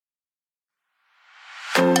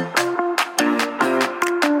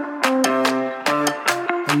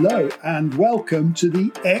Hello and welcome to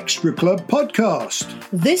the Extra Club podcast.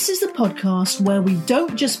 This is the podcast where we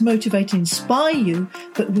don't just motivate and inspire you,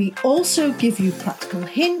 but we also give you practical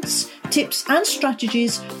hints, tips and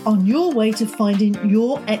strategies on your way to finding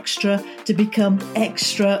your extra to become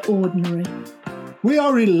extraordinary. We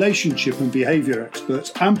are relationship and behaviour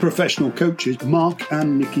experts and professional coaches Mark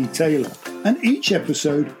and Nikki Taylor, and each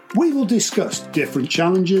episode we will discuss different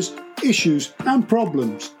challenges, issues and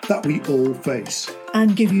problems that we all face.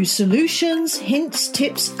 And give you solutions, hints,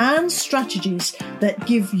 tips and strategies that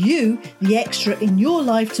give you the extra in your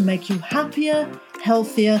life to make you happier,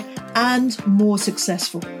 healthier and more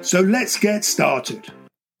successful. So let's get started.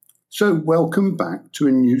 So welcome back to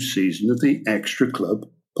a new season of the Extra Club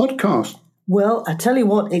podcast. Well, I tell you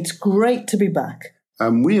what, it's great to be back.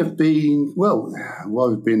 And we have been, while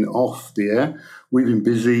we've been off the air, we've been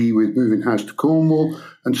busy with moving house to Cornwall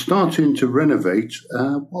and starting to renovate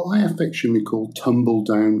what I affectionately call Tumble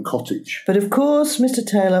Down Cottage. But of course, Mr.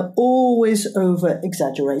 Taylor always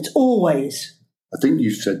over-exaggerates, always. I think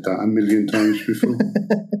you've said that a million times before.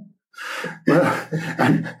 Well,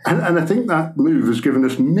 and I think that move has given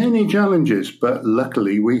us many challenges, but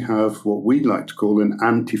luckily we have what we'd like to call an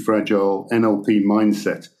anti-fragile NLP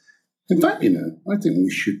mindset. In fact, I think we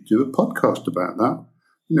should do a podcast about that.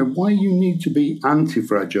 Why you need to be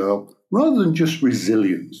anti-fragile rather than just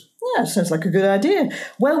resilient. Yeah, sounds like a good idea.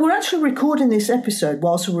 Well, we're actually recording this episode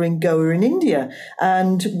whilst we're in Goa in India,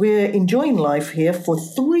 and we're enjoying life here for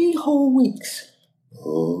 3 whole weeks.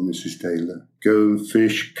 Oh, Mrs. Taylor, go and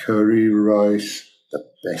fish, curry, rice, the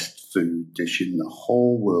best food dish in the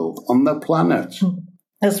whole world, on the planet.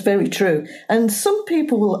 That's very true. And some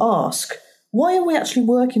people will ask, why are we actually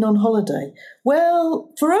working on holiday?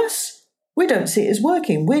 Well, for us, we don't see it as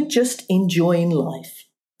working. We're just enjoying life.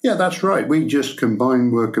 Yeah, that's right. We just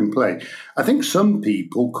combine work and play. I think some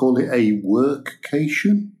people call it a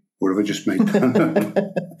workcation. Or have I just made that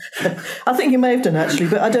up? I think you may have done, actually,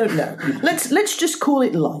 but I don't know. Let's just call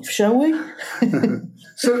it life, shall we?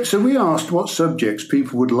 So we asked what subjects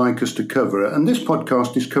people would like us to cover, and this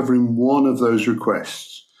podcast is covering one of those requests.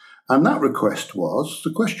 And that the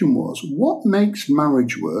question was, what makes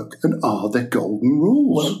marriage work and are there golden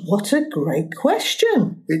rules? Well, what a great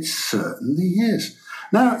question. It certainly is.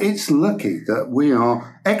 Now, it's lucky that we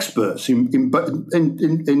are experts in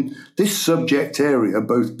this subject area,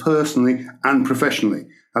 both personally and professionally,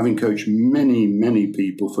 having coached many, many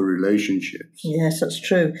people for relationships. Yes, that's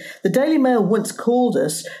true. The Daily Mail once called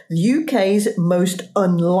us the UK's most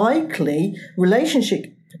unlikely relationship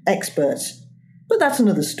experts. But that's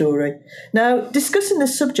another story. Now, discussing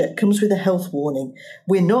this subject comes with a health warning.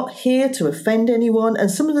 We're not here to offend anyone,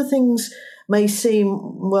 and some of the things may seem,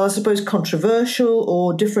 well, I suppose, controversial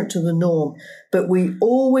or different to the norm, but we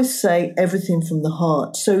always say everything from the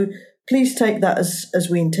heart. So please take that as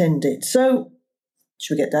we intend it. So,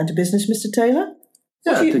 should we get down to business, Mr. Taylor?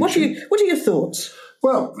 Yeah, what are your thoughts?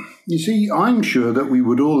 Well, you see, I'm sure that we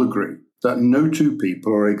would all agree that no two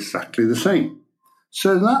people are exactly the same.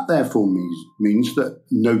 So that therefore means that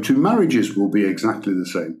no two marriages will be exactly the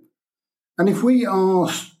same. And if we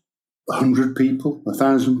ask 100 people,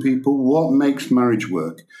 1,000 people, what makes marriage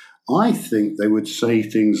work? I think they would say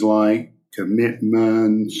things like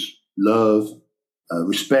commitment, love,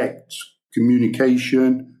 respect,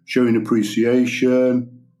 communication, showing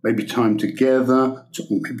appreciation, maybe time together,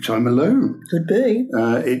 maybe time alone. Could be.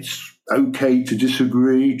 It's okay to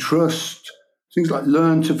disagree, trust, things like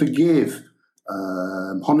learn to forgive,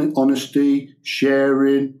 honesty,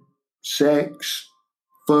 sharing, sex,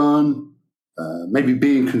 fun, maybe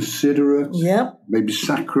being considerate, maybe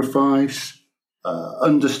sacrifice,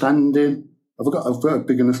 understanding. I've got a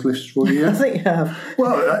big enough list for you. I think you have.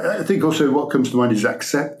 Well, I think also what comes to mind is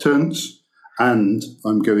acceptance, and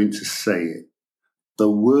I'm going to say it.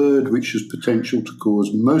 The word which has potential to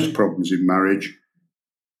cause most problems in marriage,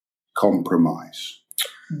 compromise.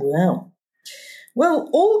 Well,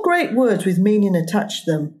 all great words with meaning attached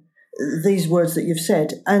to them, these words that you've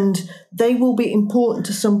said, and they will be important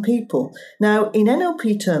to some people. Now, in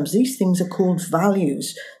NLP terms, these things are called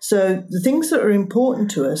values. So the things that are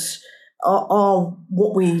important to us are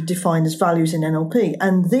what we define as values in NLP.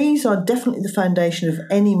 And these are definitely the foundation of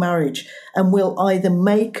any marriage and will either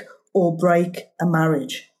make or break a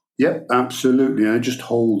marriage. Yep, absolutely. I just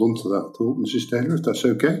hold on to that thought, Mrs. Taylor, if that's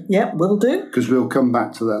okay. Yep, will do. Because we'll come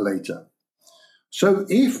back to that later. So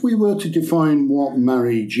if we were to define what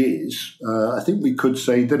marriage is, I think we could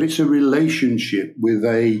say that it's a relationship with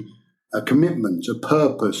a commitment, a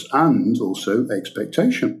purpose, and also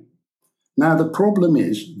expectation. Now, the problem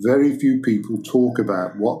is very few people talk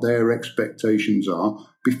about what their expectations are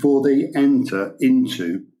before they enter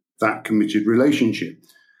into that committed relationship.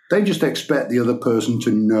 They just expect the other person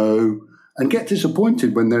to know and get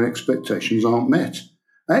disappointed when their expectations aren't met.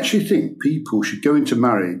 I actually think people should go into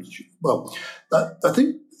marriage. Well, I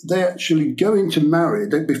think they actually go into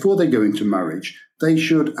marriage, before they go into marriage, they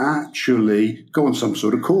should actually go on some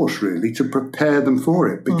sort of course, really, to prepare them for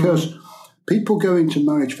it. Because people go into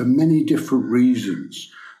marriage for many different reasons,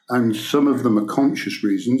 and some of them are conscious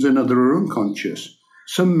reasons and others are unconscious.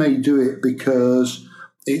 Some may do it because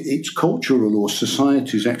it's cultural or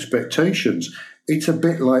society's expectations. It's a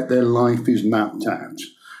bit like their life is mapped out.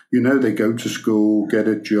 You know, they go to school, get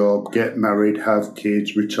a job, get married, have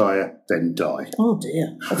kids, retire, then die. Oh,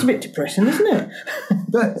 dear. That's a bit depressing, isn't it?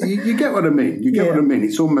 But you get what I mean. You get what I mean.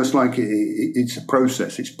 It's almost like it's a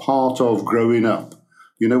process. It's part of growing up.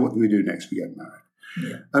 You know, what do we do next? We get married.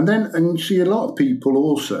 Yeah. And you see a lot of people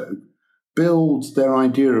also build their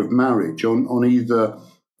idea of marriage on either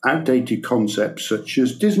outdated concepts such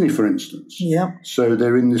as Disney, for instance. Yeah. So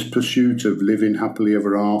they're in this pursuit of living happily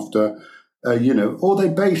ever after, or they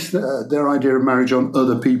base their idea of marriage on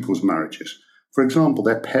other people's marriages. For example,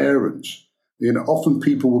 their parents. Often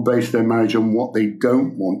people will base their marriage on what they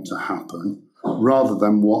don't want to happen rather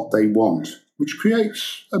than what they want, which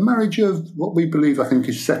creates a marriage of what we believe, I think,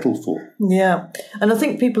 is settled for. Yeah. And I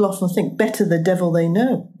think people often think better the devil they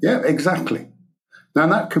know. Yeah, exactly. Now,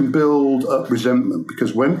 that can build up resentment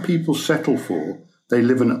because when people settle for, they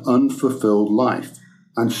live an unfulfilled life.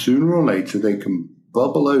 And sooner or later, they can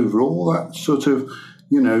bubble over all that sort of,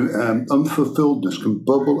 unfulfilledness can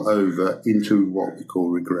bubble over into what we call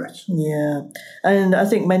regret. Yeah. And I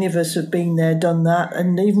think many of us have been there, done that,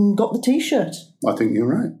 and even got the T-shirt. I think you're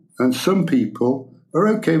right. And some people are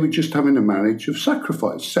okay with just having a marriage of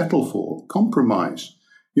sacrifice, settle for, compromise.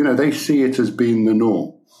 They see it as being the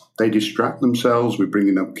norm. They distract themselves with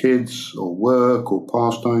bringing up kids or work or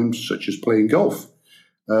pastimes such as playing golf,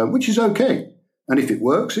 which is okay. And if it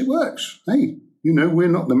works, it works. Hey, we're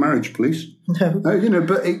not the marriage police. No.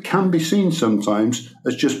 But it can be seen sometimes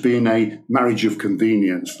as just being a marriage of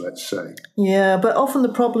convenience, let's say. Yeah, but often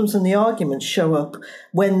the problems and the arguments show up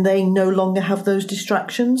when they no longer have those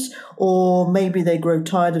distractions, or maybe they grow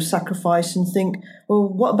tired of sacrifice and think, well,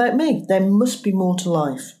 what about me? There must be more to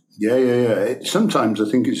life. Yeah. Sometimes I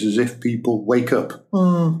think it's as if people wake up.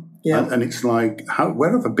 Yeah. And it's like,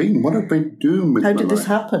 where have I been? What have I been doing with my life? How did this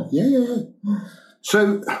happen? Yeah.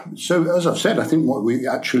 So as I've said, I think what we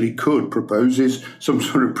actually could propose is some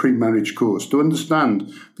sort of pre-marriage course to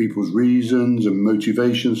understand people's reasons and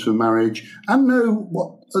motivations for marriage and know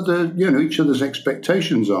what each other's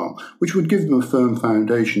expectations are, which would give them a firm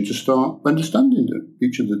foundation to start understanding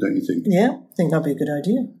each other, don't you think? Yeah, I think that'd be a good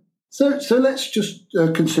idea. So let's just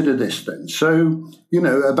consider this then. So,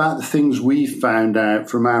 about the things we found out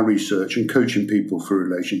from our research and coaching people for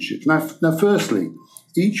relationships. Now, firstly,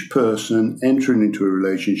 each person entering into a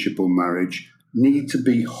relationship or marriage need to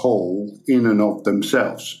be whole in and of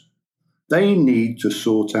themselves. They need to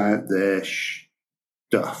sort out their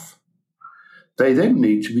stuff. They then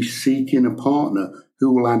need to be seeking a partner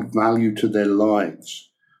who will add value to their lives.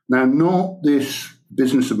 Now, not this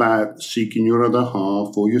business about seeking your other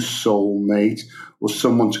half or your soulmate or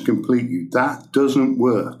someone to complete you. That doesn't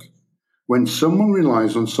work. When someone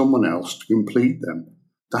relies on someone else to complete them,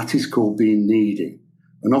 that is called being needy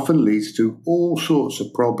and often leads to all sorts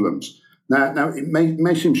of problems. Now it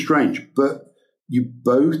may seem strange, but you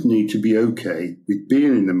both need to be okay with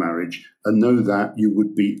being in the marriage and know that you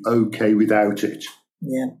would be okay without it.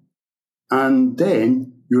 Yeah. And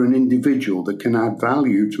then you're an individual that can add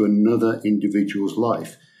value to another individual's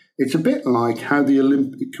life. It's a bit like how the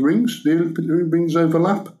Olympic rings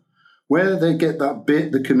overlap. Where they get that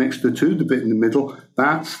bit that connects the two, the bit in the middle,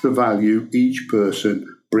 that's the value each person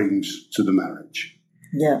brings to the marriage.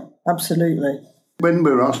 Yeah, absolutely. When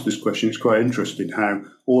we're asked this question, it's quite interesting how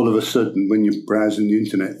all of a sudden, when you're browsing the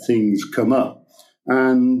internet, things come up.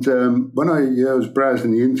 And when I was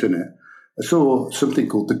browsing the internet, I saw something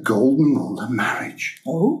called the golden rule of marriage.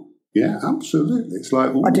 Oh? Yeah, absolutely. It's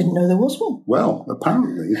like... Ooh. I didn't know there was one. Well,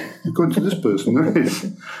 apparently, according to this person, there is,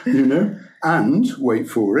 And, wait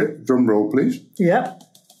for it, drum roll, please. Yeah.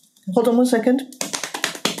 Hold on 1 second.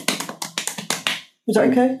 Is that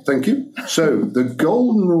okay? Thank you. So, the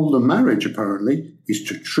golden rule of marriage, apparently, is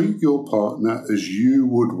to treat your partner as you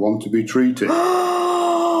would want to be treated.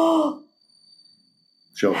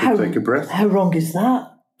 Shall we take a breath? How wrong is that?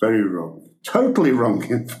 Very wrong. Totally wrong,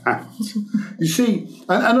 in fact. You see,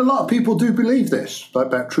 and a lot of people do believe this,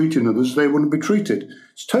 about treating others as they want to be treated.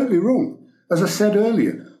 It's totally wrong. As I said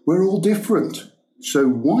earlier, we're all different. So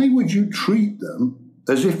why would you treat them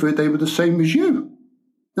as if they were the same as you?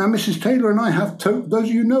 Now, Mrs. Taylor and I have, those of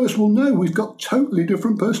you who know us will know, we've got totally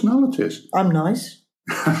different personalities. I'm nice.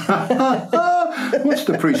 What's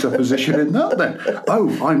the presupposition in that then? Oh,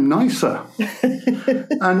 I'm nicer.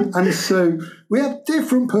 and so we have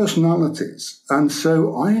different personalities. And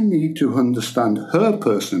so I need to understand her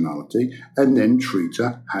personality and then treat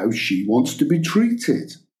her how she wants to be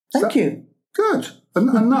treated. Thank you. Good.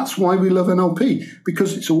 And that's why we love NLP,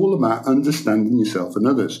 because it's all about understanding yourself and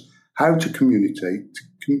others, how to communicate.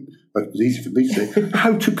 It's easy for me to say,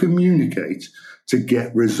 how to communicate to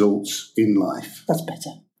get results in life. That's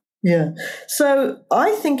better. Yeah. So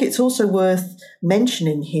I think it's also worth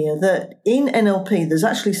mentioning here that in NLP, there's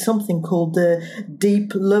actually something called the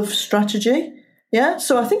deep love strategy. Yeah.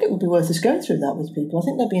 So I think it would be worth us going through that with people. I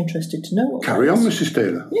think they'd be interested to know what Carry on, Mrs.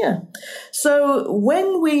 Taylor. Yeah. So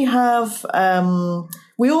when we have,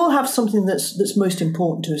 we all have something that's most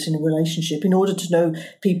important to us in a relationship in order to know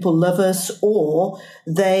people love us or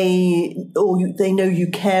they know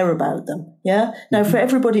you care about them. Yeah. Now for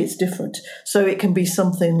everybody it's different. So it can be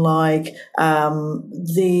something like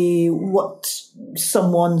what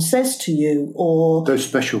someone says to you, or those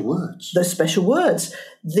special words,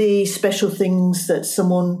 the special things that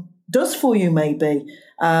someone does for you, maybe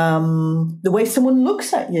the way someone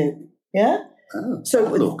looks at you. Yeah. Oh, so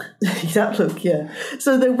that look. That look, yeah.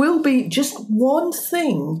 So there will be just one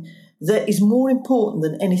thing that is more important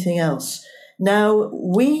than anything else. Now,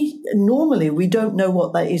 we don't know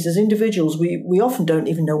what that is as individuals. We often don't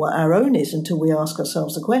even know what our own is until we ask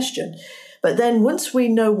ourselves the question. But then once we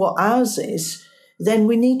know what ours is, then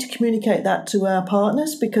we need to communicate that to our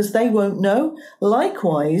partners because they won't know.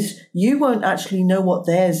 Likewise, you won't actually know what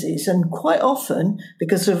theirs is. And quite often,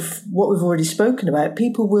 because of what we've already spoken about,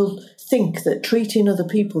 people will think that treating other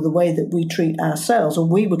people the way that we treat ourselves or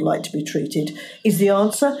we would like to be treated is the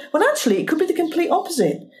answer. When actually, it could be the complete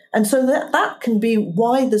opposite. And so that can be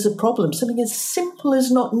why there's a problem. Something as simple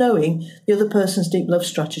as not knowing the other person's deep love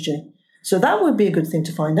strategy. So that would be a good thing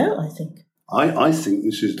to find out, I think. I think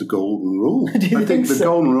this is the golden rule. I think the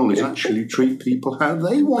golden rule is actually treat people how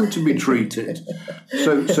they want to be treated.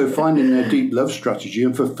 So finding their deep love strategy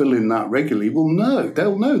and fulfilling that regularly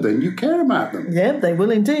they'll know then you care about them. Yeah, they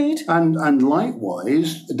will indeed. And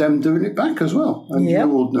likewise, them doing it back as well. And you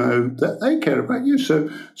will know that they care about you. So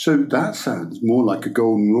that sounds more like a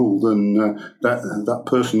golden rule than that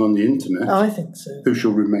person on the internet. I think so. Who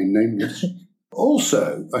shall remain nameless.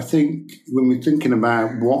 Also, I think when we're thinking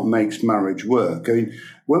about what makes marriage work, I mean,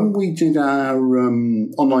 when we did our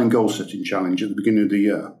online goal setting challenge at the beginning of the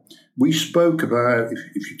year, we spoke about,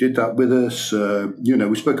 if you did that with us,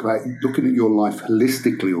 we spoke about looking at your life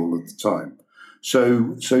holistically all of the time.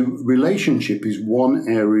 So relationship is one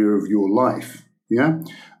area of your life, yeah?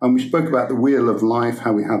 And we spoke about the wheel of life,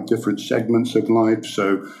 how we have different segments of life,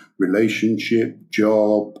 so relationship,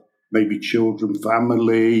 job, maybe children,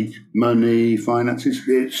 family, money, finances.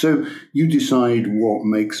 So you decide what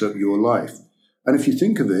makes up your life. And if you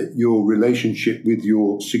think of it, your relationship with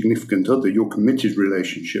your significant other, your committed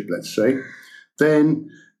relationship, let's say, then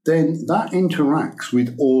that interacts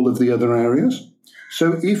with all of the other areas.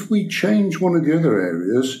 So if we change one of the other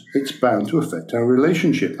areas, it's bound to affect our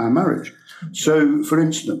relationship, our marriage. So, for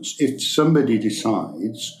instance, if somebody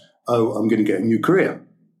decides, I'm going to get a new career,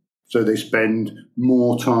 so they spend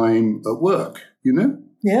more time at work,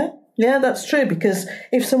 Yeah, that's true, because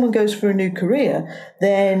if someone goes for a new career,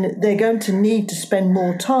 then they're going to need to spend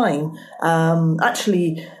more time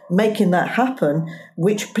actually making that happen,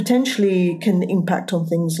 which potentially can impact on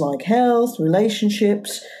things like health,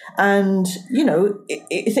 relationships. And,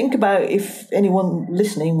 think about if anyone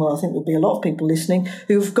listening, well, I think there'll be a lot of people listening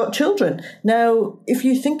who've got children. Now, if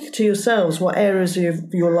you think to yourselves what areas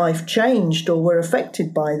of your life changed or were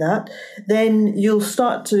affected by that, then you'll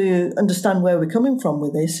start to understand where we're coming from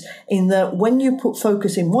with this, in that when you put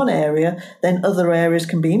focus in one area, then other areas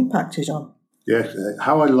can be impacted on. Yes,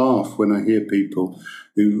 how I laugh when I hear people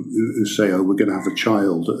who say, we're going to have a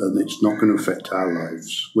child and it's not going to affect our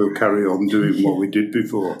lives. We'll carry on doing what we did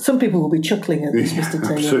before. Some people will be chuckling at this, Mr.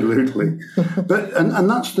 Taylor. Absolutely. But and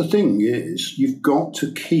that's the thing, is you've got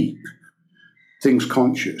to keep things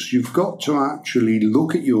conscious. You've got to actually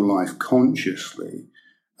look at your life consciously,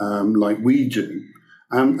 like we do.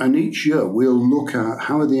 And each year we'll look at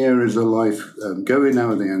how are the areas of life going, how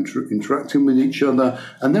are they interacting with each other,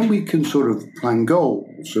 and then we can sort of plan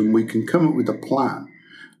goals and we can come up with a plan,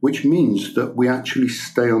 which means that we actually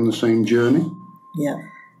stay on the same journey. Yeah,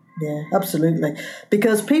 absolutely.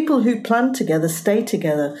 Because people who plan together stay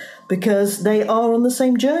together because they are on the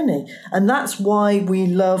same journey. And that's why we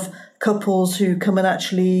love couples who come and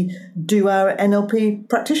actually do our NLP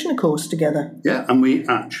practitioner course together. Yeah, and we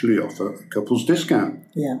actually offer a couples discount.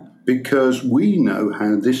 Yeah. Because we know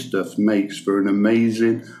how this stuff makes for an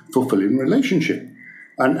amazing, fulfilling relationship.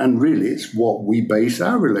 And really, it's what we base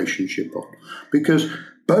our relationship on. Because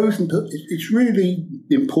it's really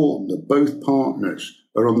important that both partners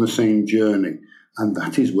are on the same journey. And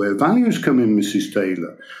that is where values come in, Mrs.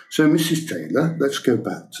 Taylor. So, Mrs. Taylor, let's go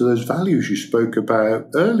back to those values you spoke about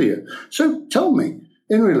earlier. So tell me,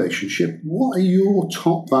 in relationship, what are your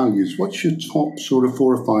top values? What's your top sort of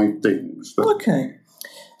 4 or 5 things? Okay.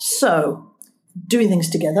 So, doing things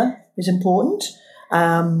together is important.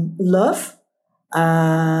 Love.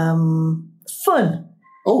 Fun.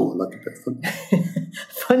 Oh, I like a bit of fun.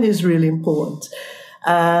 Fun is really important.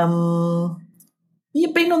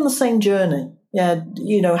 You've been on the same journey. Yeah,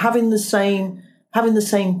 having the same plan,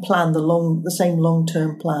 the same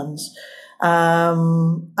long-term plans.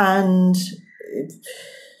 And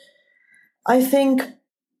I think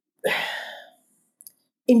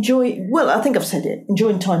I think I've said it,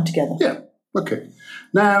 enjoying time together. Yeah, okay.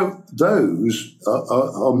 Now, those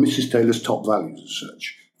are Mrs. Taylor's top values as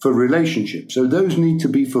such for relationships. So those need to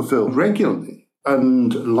be fulfilled regularly.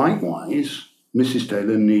 And likewise, Mrs.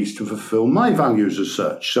 Taylor needs to fulfill my values as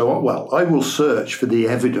such. So, I will search for the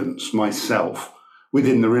evidence myself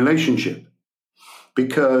within the relationship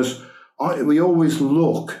because we always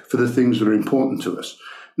look for the things that are important to us.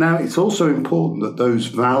 Now, it's also important that those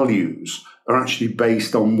values are actually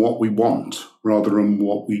based on what we want rather than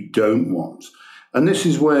what we don't want. And this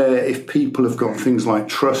is where if people have got things like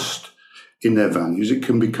trust in their values, it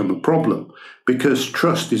can become a problem because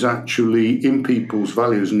trust is actually in people's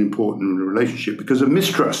values and important in a relationship because of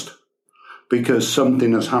mistrust, because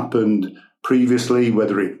something has happened previously,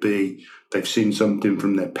 whether it be they've seen something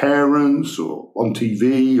from their parents or on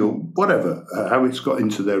TV or whatever, how it's got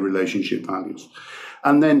into their relationship values.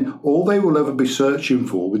 And then all they will ever be searching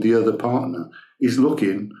for with the other partner is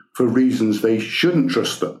looking for reasons they shouldn't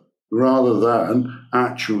trust them, rather than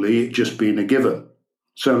actually it just being a given.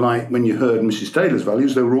 So like when you heard Mrs. Taylor's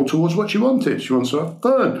values, they were all towards what she wanted. She wants to have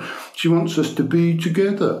fun. She wants us to be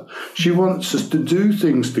together. She wants us to do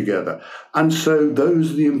things together. And so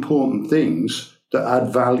those are the important things that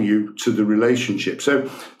add value to the relationship. So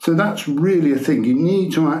that's really a thing. You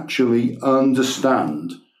need to actually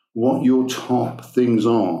understand what your top things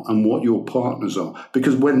are and what your partners are.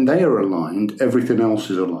 Because when they are aligned, everything else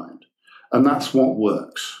is aligned. And that's what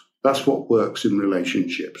works. That's what works in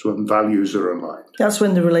relationships, when values are aligned. That's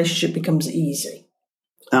when the relationship becomes easy.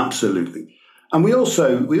 Absolutely. And we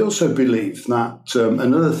also believe that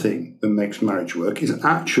another thing that makes marriage work is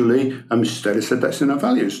actually, and Mrs. Taylor said that's in our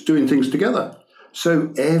values, doing things together.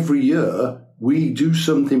 So every year we do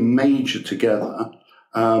something major together,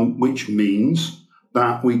 which means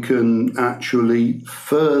that we can actually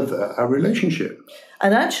further our relationship.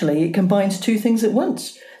 And actually it combines 2 things at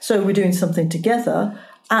once. So we're doing something together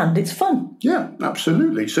and it's fun. Yeah,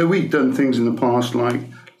 absolutely. So we've done things in the past like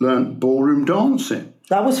learnt ballroom dancing.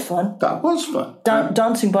 That was fun. That was fun.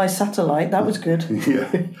 Dancing by satellite, that was good. Yeah,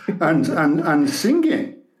 and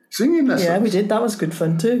singing lessons. Yeah, we did. That was good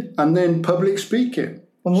fun too. And then public speaking.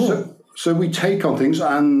 So we take on things,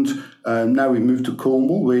 and now we've moved to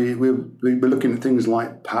Cornwall. We're looking at things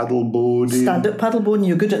like paddleboarding. Stand-up paddleboarding,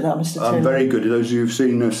 you're good at that, Mr. Taylor. I'm very good. Those of you who've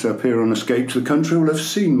seen us up here on Escape to the Country will have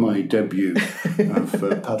seen my debut of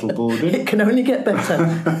paddleboarding. It can only get better.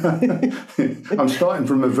 I'm starting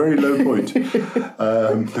from a very low point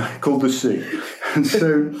called the sea. And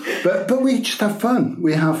so, but we just have fun.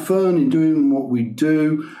 We have fun in doing what we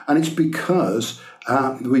do, and it's because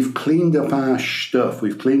we've cleaned up our stuff.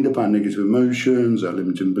 We've cleaned up our negative emotions, our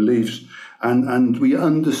limiting beliefs, and we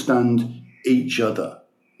understand each other.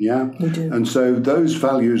 Yeah, we do. And so those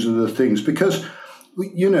values are the things, because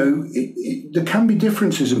there can be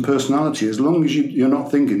differences in personality as long as you're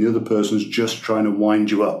not thinking the other person's just trying to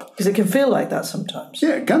wind you up. Because it can feel like that sometimes.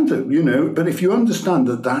 Yeah, it can do. But if you understand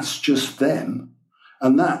that that's just them,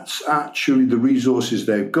 and that's actually the resources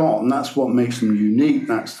they've got, and that's what makes them unique,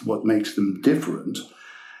 that's what makes them different.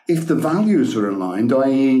 If the values are aligned,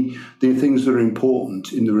 i.e. the things that are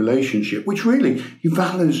important in the relationship, which really, your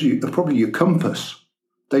values are probably your compass.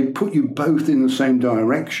 They put you both in the same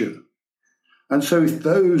direction. And so if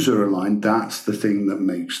those are aligned, that's the thing that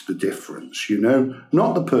makes the difference,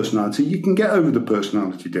 Not the personality. You can get over the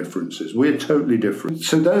personality differences. We're totally different.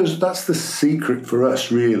 So that's the secret for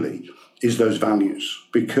us, really, is those values,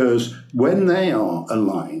 because when they are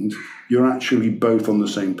aligned, you're actually both on the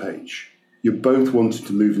same page. You're both wanting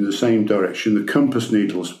to move in the same direction. The compass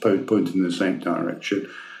needle's pointing in the same direction,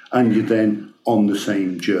 and you're then on the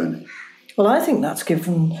same journey. Well, I think that's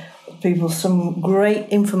given people some great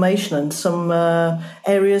information and some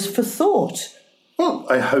areas for thought. Well,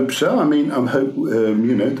 I hope so. I mean, I hope,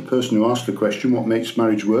 the person who asked the question, what makes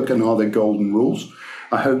marriage work and are there golden rules?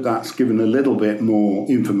 I hope that's given a little bit more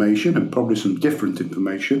information and probably some different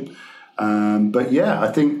information. But yeah,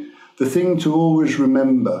 I think the thing to always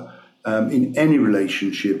remember in any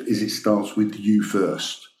relationship is it starts with you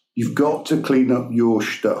first. You've got to clean up your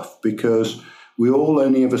stuff because we all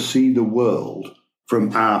only ever see the world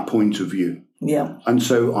from our point of view. Yeah. And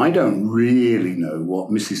so I don't really know what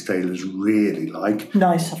Mrs. Taylor's really like.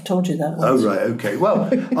 Nice, I've told you that once. Oh, right, okay. Well,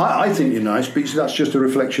 I think you're nice, but that's just a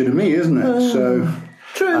reflection of me, isn't it?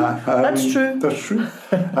 True, that's true. That's true.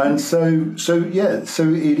 And so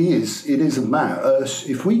it is about us.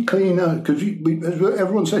 If we clean up, because as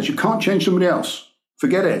everyone says, you can't change somebody else.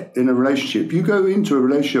 Forget it in a relationship. You go into a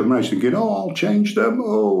relationship marriage thinking, I'll change them.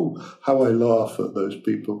 Oh, how I laugh at those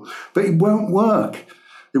people. But it won't work.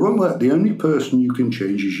 It won't work. The only person you can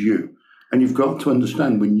change is you. And you've got to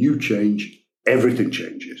understand when you change, everything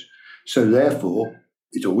changes. So therefore,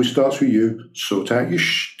 it always starts with you. Sort out your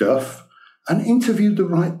stuff and interview the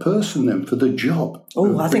right person then for the job.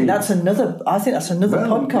 Oh, I think that's another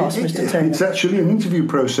podcast, Mr. Taylor. It's actually an interview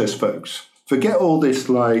process, folks. Forget all this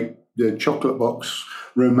like the chocolate box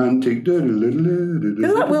romantic. No,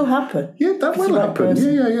 that will happen. Yeah, that will happen.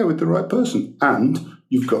 Yeah, with the right person. And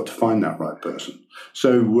you've got to find that right person.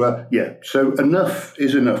 So, so enough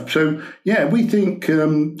is enough. So, yeah, we think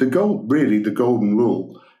the golden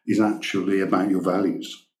rule is actually about your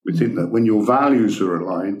values. We think that when your values are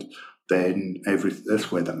aligned, then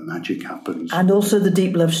that's where the magic happens. And also the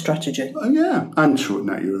deep love strategy. And sorting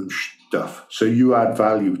out your own stuff. So you add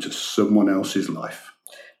value to someone else's life.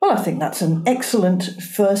 Well, I think that's an excellent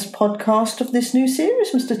first podcast of this new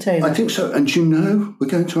series, Mr. Taylor. I think so. And we're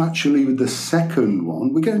going to actually, with the second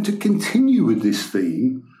one, we're going to continue with this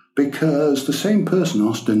theme because the same person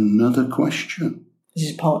asked another question. This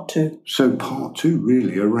is part 2. So part 2,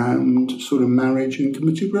 really, around sort of marriage and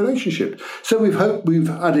committed relationship. So we've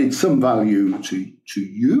added some value to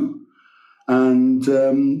you, and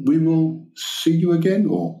we will see you again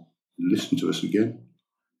or listen to us again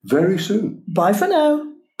very soon. Bye for now.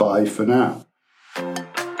 Bye for now.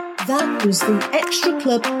 That was the Extra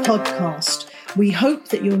Club podcast. We hope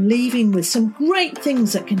that you're leaving with some great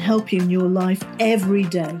things that can help you in your life every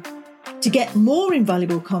day. To get more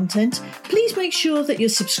invaluable content, please make sure that you're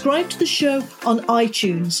subscribed to the show on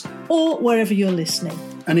iTunes or wherever you're listening.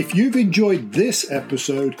 And if you've enjoyed this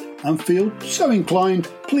episode and feel so inclined,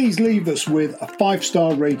 please leave us with a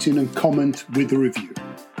 5-star rating and comment with a review.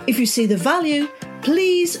 If you see the value,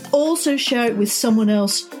 please also share it with someone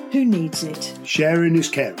else who needs it. Sharing is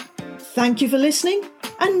caring. Thank you for listening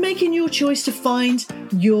and making your choice to find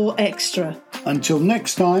your extra. Until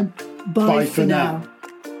next time, bye for now.